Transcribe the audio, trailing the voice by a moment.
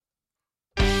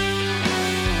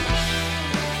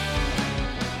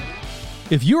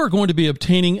If you are going to be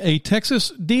obtaining a Texas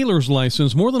dealer's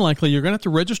license, more than likely you're going to have to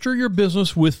register your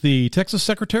business with the Texas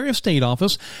Secretary of State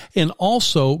office and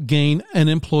also gain an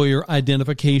employer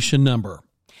identification number.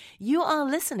 You are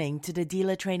listening to the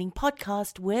Dealer Training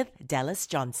Podcast with Dallas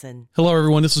Johnson. Hello,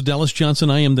 everyone. This is Dallas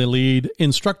Johnson. I am the lead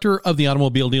instructor of the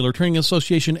Automobile Dealer Training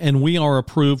Association, and we are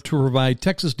approved to provide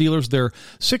Texas dealers their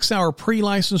 6-hour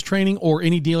pre-license training, or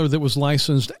any dealer that was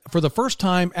licensed for the first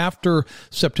time after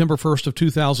September 1st of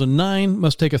 2009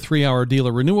 must take a 3-hour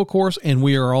dealer renewal course, and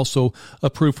we are also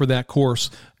approved for that course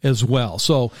as well.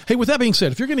 So, hey, with that being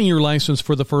said, if you're getting your license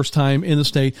for the first time in the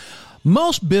state,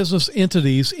 most business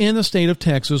entities in the state of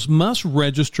Texas must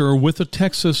register with the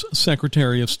Texas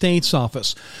Secretary of State's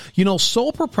office. You know,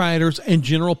 sole proprietors and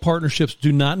general partnerships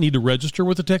do not need to register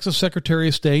with the Texas Secretary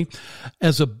of State.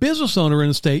 As a business owner in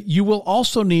the state, you will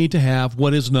also need to have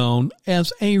what is known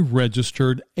as a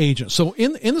registered agent. So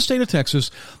in the state of Texas,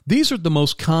 these are the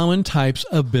most common types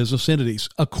of business entities.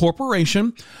 A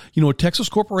corporation, you know, a Texas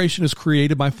corporation is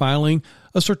created by filing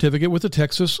a certificate with the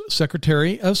Texas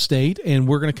Secretary of State, and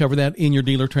we're going to cover that in your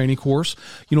dealer training course.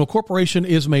 You know, a corporation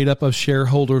is made up of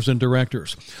shareholders and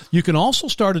directors. You can also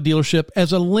start a dealership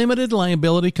as a limited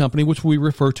liability company, which we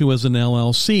refer to as an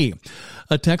LLC.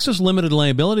 A Texas limited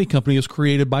liability company is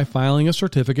created by filing a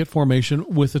certificate formation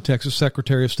with the Texas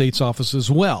Secretary of State's office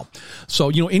as well. So,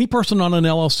 you know, any person on an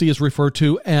LLC is referred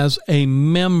to as a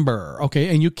member, okay?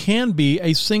 And you can be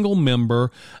a single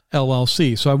member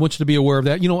LLC. So I want you to be aware of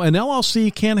that. You know, an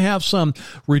LLC can have some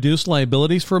reduced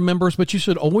liabilities for members, but you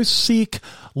should always seek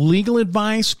legal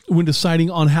advice when deciding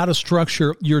on how to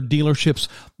structure your dealership's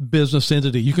business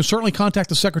entity. You can certainly contact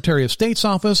the Secretary of State's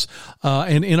office,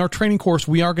 and in our training course,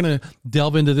 we are going to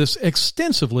delve into this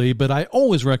extensively, but I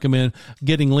always recommend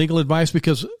getting legal advice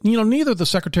because, you know, neither the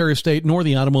Secretary of State nor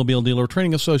the Automobile Dealer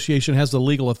Training Association has the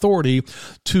legal authority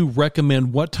to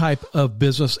recommend what type of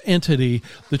business entity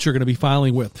that you're going to be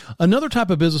filing with. Another type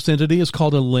of business entity is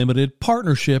called a limited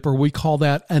partnership, or we call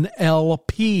that an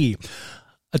LP.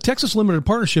 A Texas limited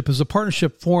partnership is a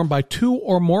partnership formed by two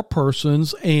or more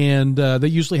persons, and they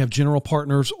usually have general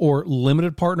partners or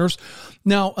limited partners.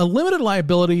 Now, a limited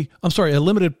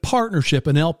partnership,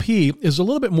 an LP, is a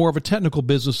little bit more of a technical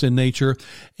business in nature,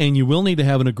 and you will need to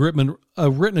have a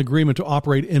written agreement to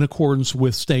operate in accordance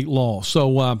with state law.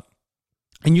 So,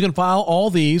 and you can file all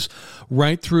these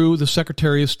right through the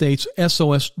Secretary of State's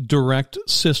SOS Direct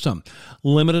system.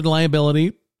 Limited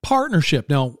liability partnership.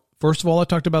 Now, first of all, I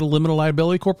talked about a limited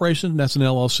liability corporation. That's an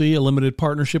LLC, a limited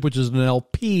partnership, which is an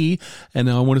LP. And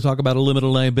now I want to talk about a limited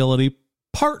liability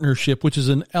partnership, which is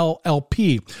an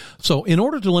LLP. So in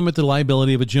order to limit the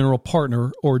liability of a general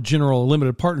partner or general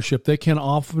limited partnership, they can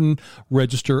often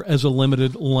register as a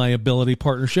limited liability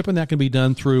partnership, and that can be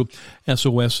done through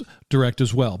SOS Direct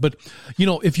as well. But, you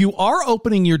know, if you are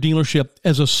opening your dealership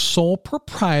as a sole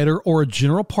proprietor or a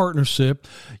general partnership,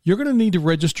 you're going to need to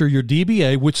register your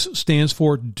DBA, which stands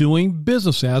for doing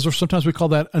business as, or sometimes we call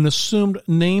that an assumed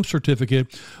name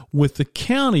certificate, with the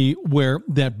county where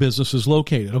that business is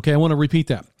located. Okay, I want to repeat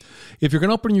that. If you're going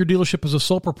to open your dealership as a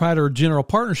sole proprietor or general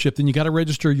partnership, then you got to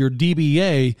register your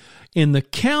DBA in the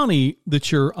county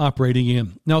that you're operating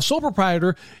in. Now, a sole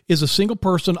proprietor is a single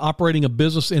person operating a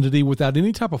business entity without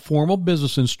any type of formal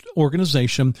business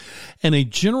organization, and a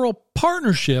general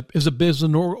partnership is a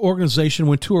business organization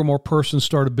when two or more persons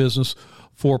start a business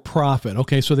for profit.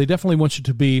 Okay, so they definitely want you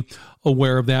to be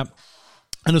aware of that.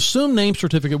 An assumed name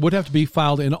certificate would have to be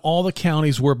filed in all the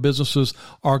counties where businesses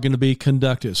are going to be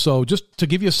conducted. So just to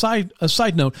give you a side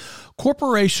note,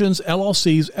 corporations,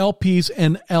 LLCs, LPs,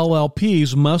 and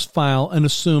LLPs must file an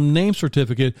assumed name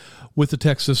certificate with the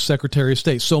Texas Secretary of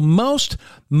State. So most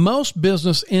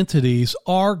business entities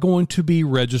are going to be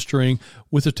registering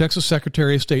with the Texas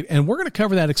Secretary of State, and we're going to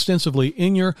cover that extensively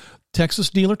in your Texas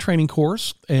Dealer Training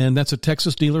course, and that's at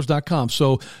texasdealers.com.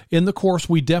 So in the course,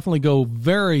 we definitely go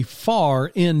very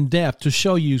far in depth to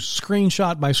show you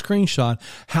screenshot by screenshot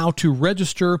how to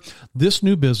register this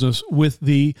new business with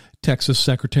the Texas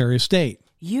Secretary of State.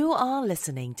 You are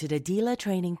listening to the Dealer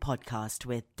Training Podcast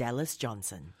with Dallas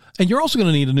Johnson. And you're also going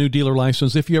to need a new dealer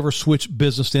license if you ever switch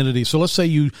business entities. So let's say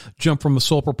you jump from a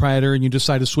sole proprietor and you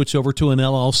decide to switch over to an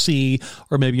LLC,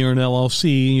 or maybe you're an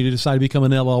LLC and you decide to become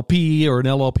an LLP, or an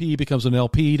LLP becomes an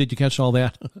LP. Did you catch all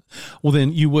that? Well,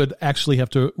 then you would actually have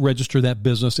to register that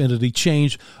business entity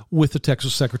change with the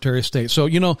Texas Secretary of State. So,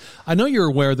 you know, I know you're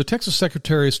aware the Texas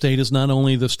Secretary of State is not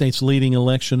only the state's leading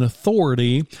election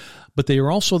authority, but they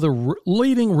are also the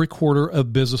leading recorder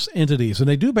of business entities. And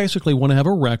they do basically want to have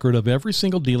a record of every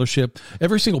single dealership,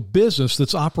 every single business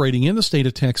that's operating in the state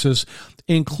of Texas,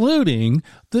 including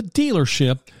the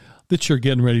dealership that you're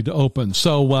getting ready to open.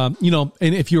 So, and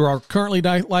if you are currently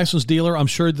licensed dealer, I'm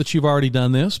sure that you've already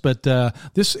done this, but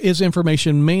this is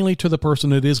information mainly to the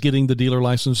person that is getting the dealer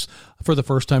license for the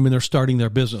first time and they're starting their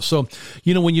business. So,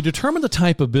 when you determine the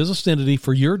type of business entity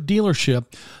for your dealership,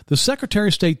 the Secretary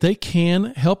of State, they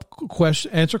can help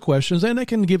answer questions, and they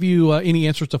can give you any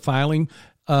answers to filing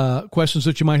questions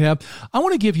that you might have. I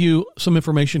want to give you some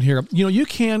information here. You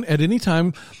can at any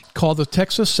time call the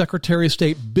Texas Secretary of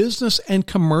State Business and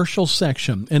Commercial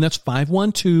Section, and that's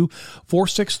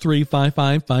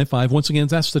 512-463-5555. Once again,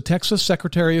 that's the Texas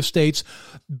Secretary of State's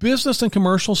Business and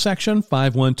Commercial Section,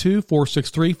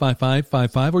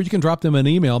 512-463-5555, or you can drop them an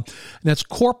email, and that's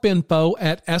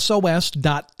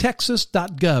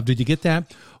corpinfo@sos.texas.gov. Did you get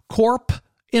that?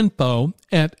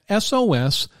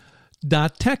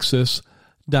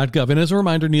 corpinfo@sos.texas.gov. And as a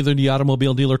reminder, neither the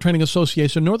Automobile Dealer Training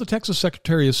Association nor the Texas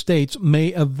Secretary of State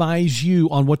may advise you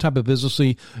on what type of business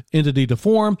entity to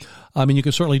form. You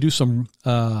can certainly do some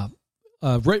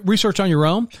research on your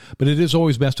own, but it is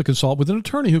always best to consult with an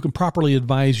attorney who can properly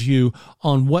advise you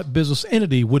on what business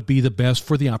entity would be the best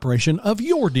for the operation of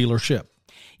your dealership.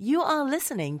 You are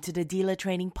listening to the Dealer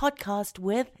Training Podcast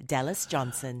with Dallas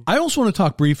Johnson. I also want to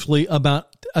talk briefly about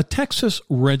a Texas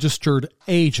registered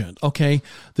agent, okay?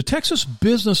 The Texas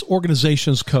Business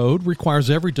Organizations Code requires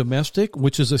every domestic,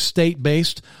 which is a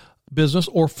state-based business,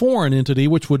 or foreign entity,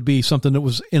 which would be something that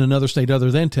was in another state other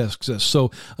than Texas.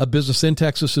 So a business in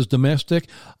Texas is domestic.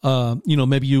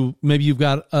 Maybe you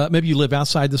live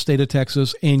outside the state of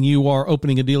Texas and you are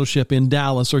opening a dealership in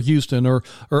Dallas or Houston or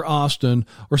Austin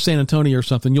or San Antonio or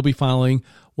something. You'll be filing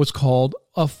what's called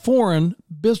a foreign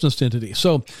business entity.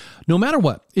 So no matter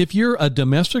what, if you're a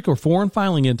domestic or foreign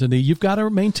filing entity, you've got to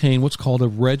maintain what's called a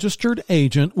registered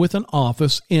agent with an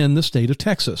office in the state of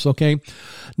Texas. Okay.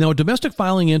 Now, a domestic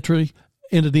filing entity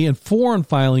and foreign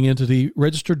filing entity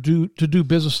registered to do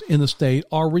business in the state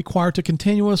are required to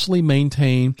continuously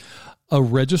maintain a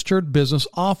registered business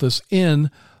office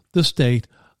in the state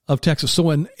of Texas.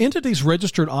 So an entity's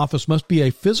registered office must be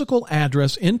a physical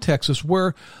address in Texas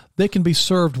where they can be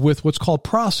served with what's called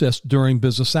processed during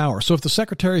business hours. So if the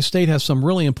Secretary of State has some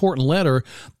really important letter,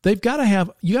 you got to have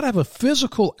a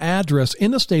physical address in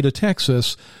the state of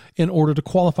Texas in order to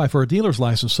qualify for a dealer's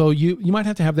license. So you might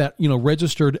have to have that,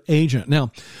 registered agent.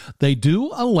 Now, they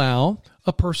do allow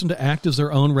a person to act as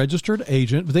their own registered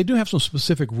agent, but they do have some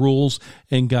specific rules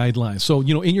and guidelines. So,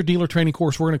 in your dealer training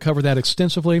course, we're going to cover that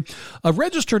extensively. A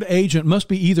registered agent must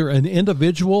be either an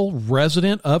individual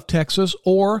resident of Texas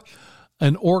or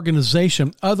an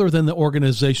organization other than the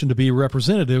organization to be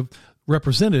represented.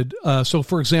 So,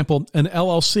 for example, an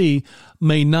LLC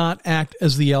may not act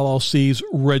as the LLC's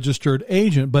registered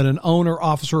agent, but an owner,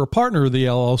 officer, or partner of the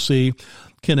LLC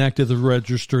can act as the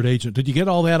registered agent. Did you get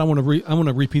all that? I want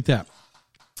to repeat that.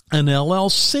 An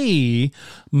LLC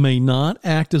may not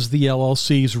act as the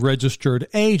LLC's registered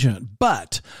agent,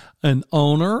 but an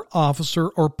owner, officer,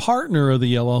 or partner of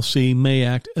the LLC may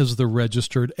act as the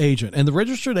registered agent. And the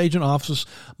registered agent office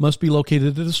must be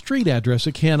located at a street address.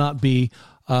 It cannot be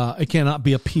a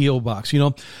P.O. box,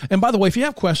 And by the way, if you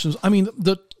have questions,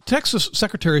 the Texas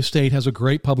Secretary of State has a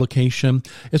great publication.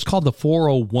 It's called the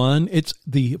 401. It's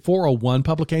the 401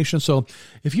 publication. So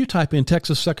if you type in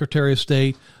Texas Secretary of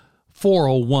State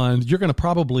 401, you're going to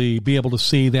probably be able to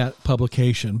see that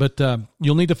publication. But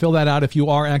you'll need to fill that out if you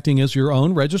are acting as your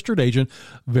own registered agent.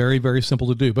 Very, very simple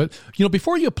to do. But,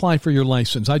 before you apply for your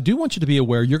license, I do want you to be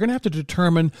aware you're going to have to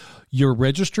determine your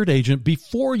registered agent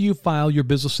before you file your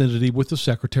business entity with the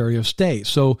Secretary of State.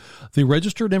 So the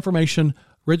registered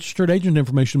agent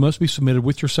information must be submitted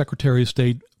with your Secretary of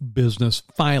State business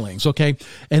filings, okay?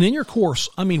 And in your course,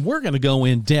 we're going to go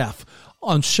in depth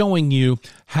on showing you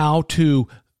how to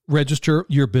register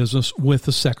your business with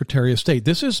the Secretary of State.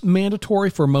 This is mandatory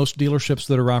for most dealerships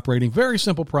that are operating. Very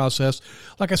simple process.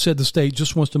 Like I said, the state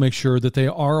just wants to make sure that they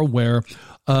are aware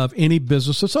of any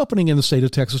business that's opening in the state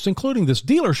of Texas, including this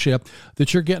dealership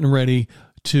that you're getting ready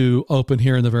to open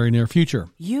here in the very near future.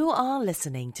 You are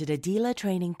listening to the Dealer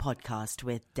Training Podcast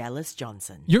with Dallas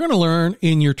Johnson. You're going to learn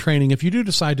in your training, if you do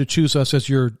decide to choose us as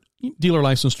your dealer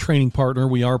license training partner,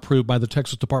 we are approved by the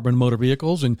Texas Department of Motor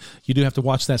Vehicles, and you do have to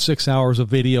watch that 6 hours of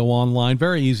video online.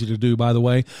 Very easy to do, by the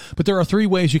way. But there are 3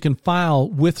 ways you can file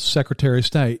with Secretary of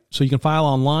State. So you can file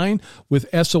online with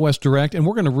SOS Direct, and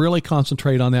we're going to really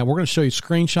concentrate on that. We're going to show you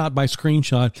screenshot by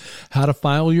screenshot how to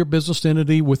file your business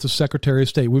entity with the Secretary of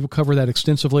State. We will cover that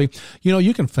extensively.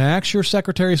 You can fax your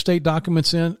Secretary of State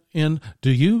documents in. Do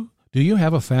you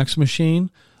have a fax machine?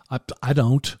 I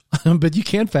don't, but you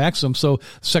can fax them. So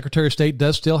Secretary of State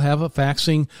does still have a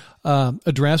faxing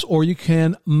address, or you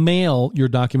can mail your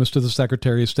documents to the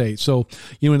Secretary of State. So,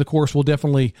 in the course, we'll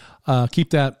definitely keep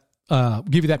that,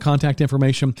 give you that contact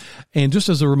information. And just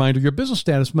as a reminder, your business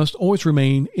status must always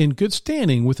remain in good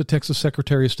standing with the Texas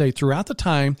Secretary of State throughout the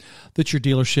time that your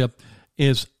dealership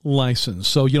is licensed.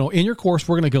 So, in your course,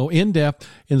 we're going to go in depth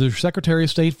into the Secretary of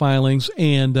State filings,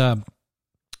 and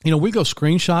we go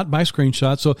screenshot by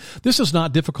screenshot. So this is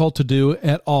not difficult to do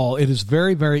at all. It is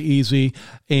very, very easy.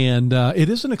 And it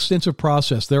is an extensive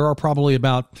process. There are probably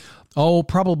about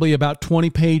 20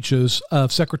 pages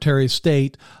of Secretary of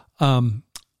State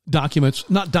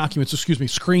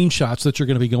screenshots that you're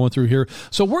going to be going through here.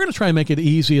 So we're going to try and make it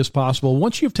easy as possible.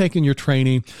 Once you've taken your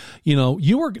training,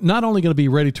 you are not only going to be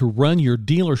ready to run your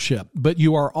dealership, but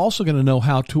you are also going to know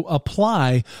how to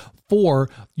apply for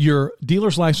your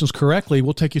dealer's license correctly.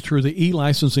 We'll take you through the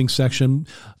e-licensing section.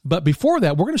 But before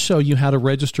that, we're going to show you how to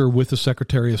register with the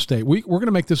Secretary of State. We're going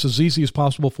to make this as easy as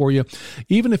possible for you,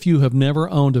 even if you have never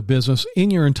owned a business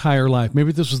in your entire life.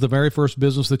 Maybe this is the very first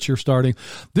business that you're starting.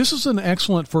 This is an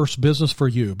excellent first business for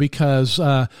you because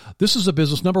this is a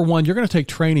business, number one, you're going to take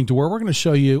training to where we're going to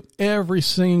show you every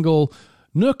single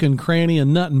nook and cranny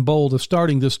and nut and bolt of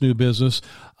starting this new business.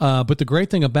 But the great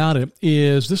thing about it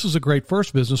is this is a great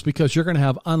first business because you're going to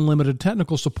have unlimited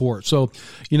technical support. So,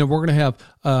 we're going to have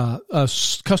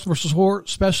customer support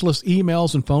specialist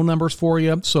emails and phone numbers for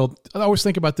you. So I always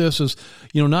think about this as,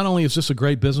 not only is this a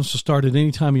great business to start at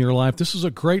any time in your life, this is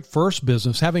a great first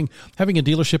business. Having a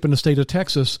dealership in the state of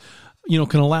Texas,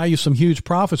 can allow you some huge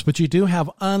profits, but you do have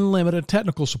unlimited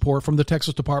technical support from the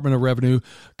Texas Department of Revenue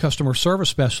customer service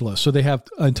specialists. So they have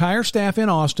entire staff in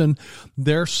Austin.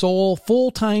 Their sole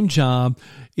full-time job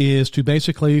is to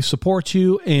basically support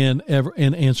you and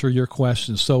answer your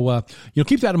questions. So,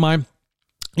 keep that in mind.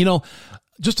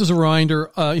 Just as a reminder,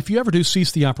 if you ever do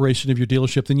cease the operation of your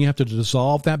dealership, then you have to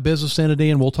dissolve that business entity,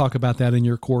 and we'll talk about that in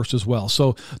your course as well.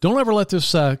 So don't ever let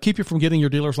this keep you from getting your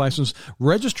dealer's license.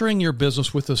 Registering your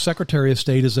business with the Secretary of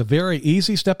State is a very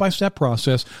easy step-by-step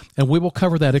process, and we will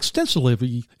cover that extensively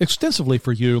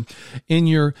for you in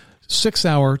your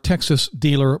 6-hour Texas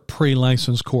Dealer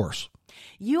Pre-License course.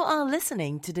 You are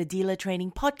listening to the Dealer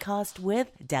Training Podcast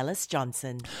with Dallas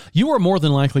Johnson. You are more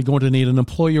than likely going to need an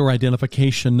employer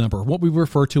identification number, what we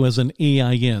refer to as an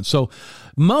EIN. So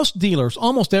most dealers,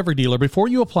 almost every dealer, before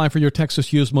you apply for your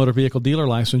Texas Used Motor Vehicle Dealer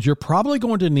License, you're probably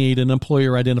going to need an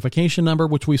employer identification number,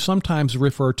 which we sometimes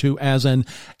refer to as an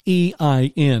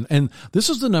EIN. And this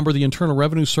is the number the Internal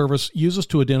Revenue Service uses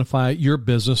to identify your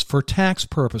business for tax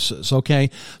purposes,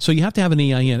 okay? So you have to have an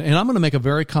EIN. And I'm going to make a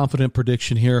very confident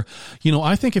prediction here.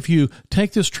 I think if you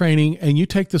take this training and you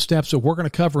take the steps that we're going to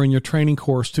cover in your training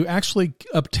course to actually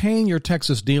obtain your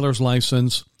Texas dealer's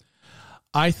license,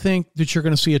 I think that you're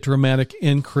going to see a dramatic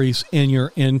increase in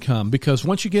your income, because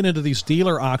once you get into these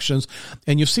dealer auctions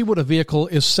and you see what a vehicle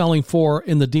is selling for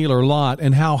in the dealer lot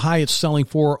and how high it's selling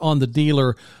for on the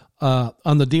dealer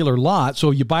lot.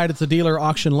 So you buy it at the dealer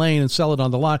auction lane and sell it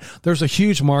on the lot. There's a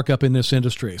huge markup in this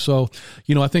industry. So,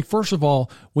 I think first of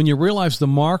all, when you realize the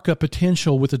markup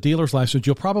potential with the dealer's license,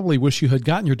 you'll probably wish you had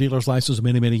gotten your dealer's license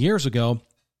many, many years ago.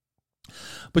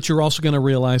 But you're also going to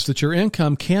realize that your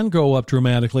income can go up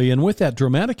dramatically. And with that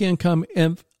dramatic income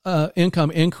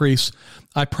increase,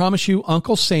 I promise you,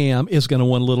 Uncle Sam is going to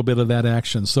want a little bit of that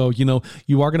action. So,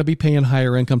 you are going to be paying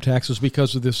higher income taxes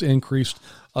because of this increased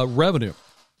revenue.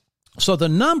 So the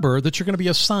number that you're going to be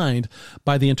assigned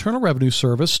by the Internal Revenue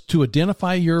Service to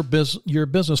identify your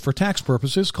business for tax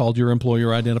purposes is called your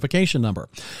employer identification number.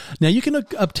 Now, you can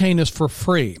obtain this for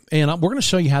free, and we're going to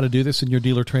show you how to do this in your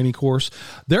dealer training course.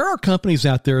 There are companies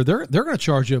out there, they're going to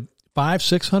charge you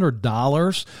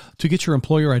 $500-$600 to get your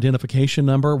employer identification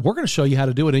number. We're going to show you how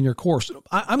to do it in your course.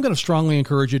 I'm going to strongly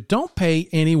encourage you, don't pay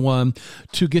anyone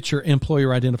to get your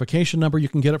employer identification number. You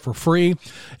can get it for free.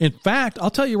 In fact, I'll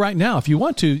tell you right now, if you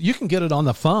want to, you can get it on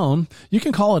the phone. You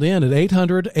can call it in at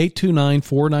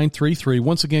 800-829-4933.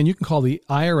 Once again, you can call the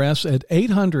IRS at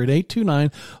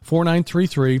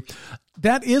 800-829-4933.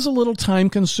 That is a little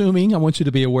time consuming. I want you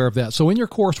to be aware of that. So in your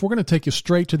course, we're going to take you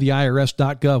straight to the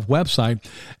irs.gov website,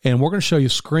 and we're going to show you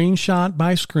screenshot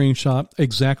by screenshot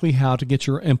exactly how to get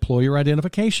your employer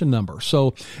identification number.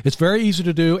 So it's very easy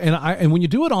to do. And when you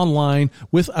do it online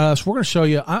with us, we're going to show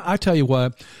you, I tell you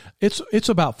what, it's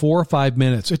about 4 or 5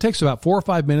 minutes. It takes about 4 or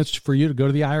 5 minutes for you to go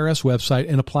to the IRS website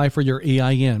and apply for your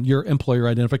EIN, your employer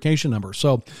identification number.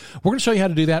 So we're going to show you how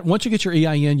to do that. Once you get your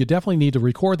EIN, you definitely need to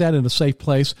record that in a safe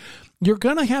place. you're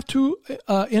going to have to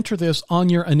enter this on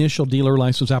your initial dealer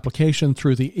license application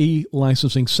through the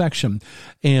e-licensing section.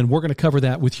 And we're going to cover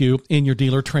that with you in your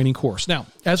dealer training course. Now,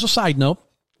 as a side note,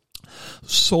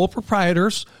 sole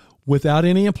proprietors without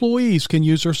any employees can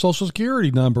use their Social Security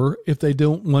number if they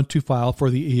don't want to file for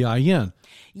the EIN.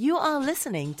 You are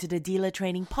listening to the Dealer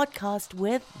Training Podcast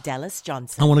with Dallas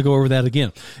Johnson. I want to go over that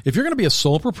again. If you're going to be a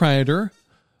sole proprietor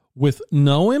with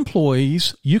no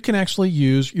employees, you can actually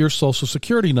use your Social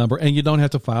Security number and you don't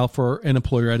have to file for an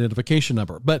employer identification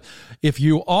number. But if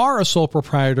you are a sole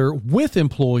proprietor with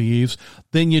employees,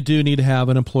 then you do need to have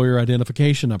an employer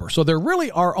identification number. So there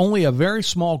really are only a very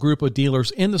small group of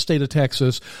dealers in the state of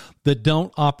Texas that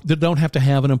don't have to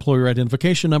have an employer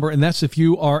identification number. And that's if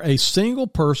you are a single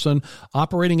person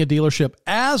operating a dealership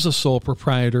as a sole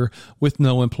proprietor with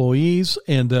no employees.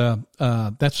 And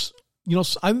that's,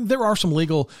 there are some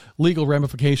legal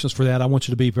ramifications for that. I want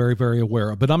you to be very, very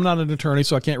aware of. But I'm not an attorney,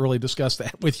 so I can't really discuss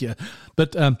that with you.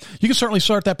 But you can certainly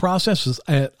start that process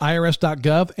at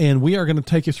irs.gov, and we are going to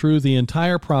take you through the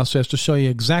entire process to show you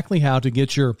exactly how to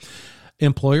get your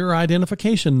employer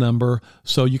identification number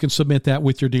so you can submit that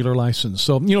with your dealer license.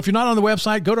 So, if you're not on the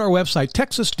website, go to our website,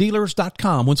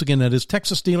 texasdealers.com. Once again, that is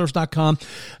texasdealers.com.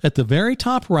 At the very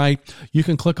top right, you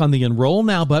can click on the Enroll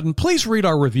Now button. Please read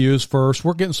our reviews first.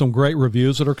 We're getting some great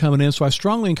reviews that are coming in, so I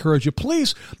strongly encourage you,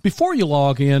 please, before you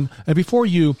log in and before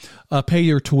you pay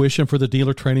your tuition for the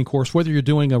dealer training course, whether you're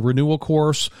doing a renewal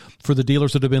course for the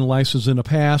dealers that have been licensed in the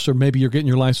past, or maybe you're getting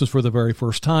your license for the very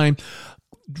first time,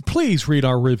 please read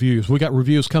our reviews. We got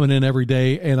reviews coming in every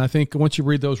day, and I think once you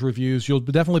read those reviews, you'll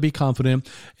definitely be confident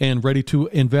and ready to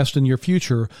invest in your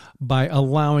future by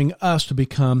allowing us to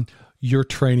become your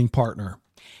training partner.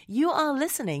 You are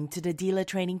listening to the Dealer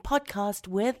Training Podcast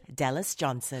with Dallas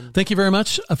Johnson. Thank you very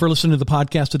much for listening to the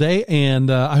podcast today, and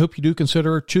I hope you do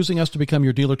consider choosing us to become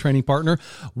your dealer training partner.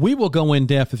 We will go in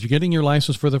depth. If you're getting your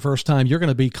license for the first time, you're going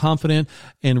to be confident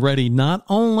and ready not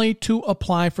only to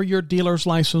apply for your dealer's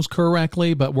license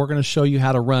correctly, but we're going to show you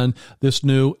how to run this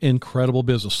new incredible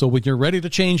business. So when you're ready to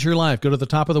change your life, go to the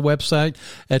top of the website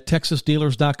at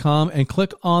texasdealers.com and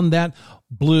click on that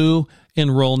blue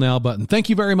Enroll Now button. Thank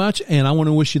you very much, and I want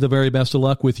to wish you the very best of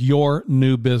luck with your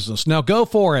new business. Now go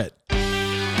for it.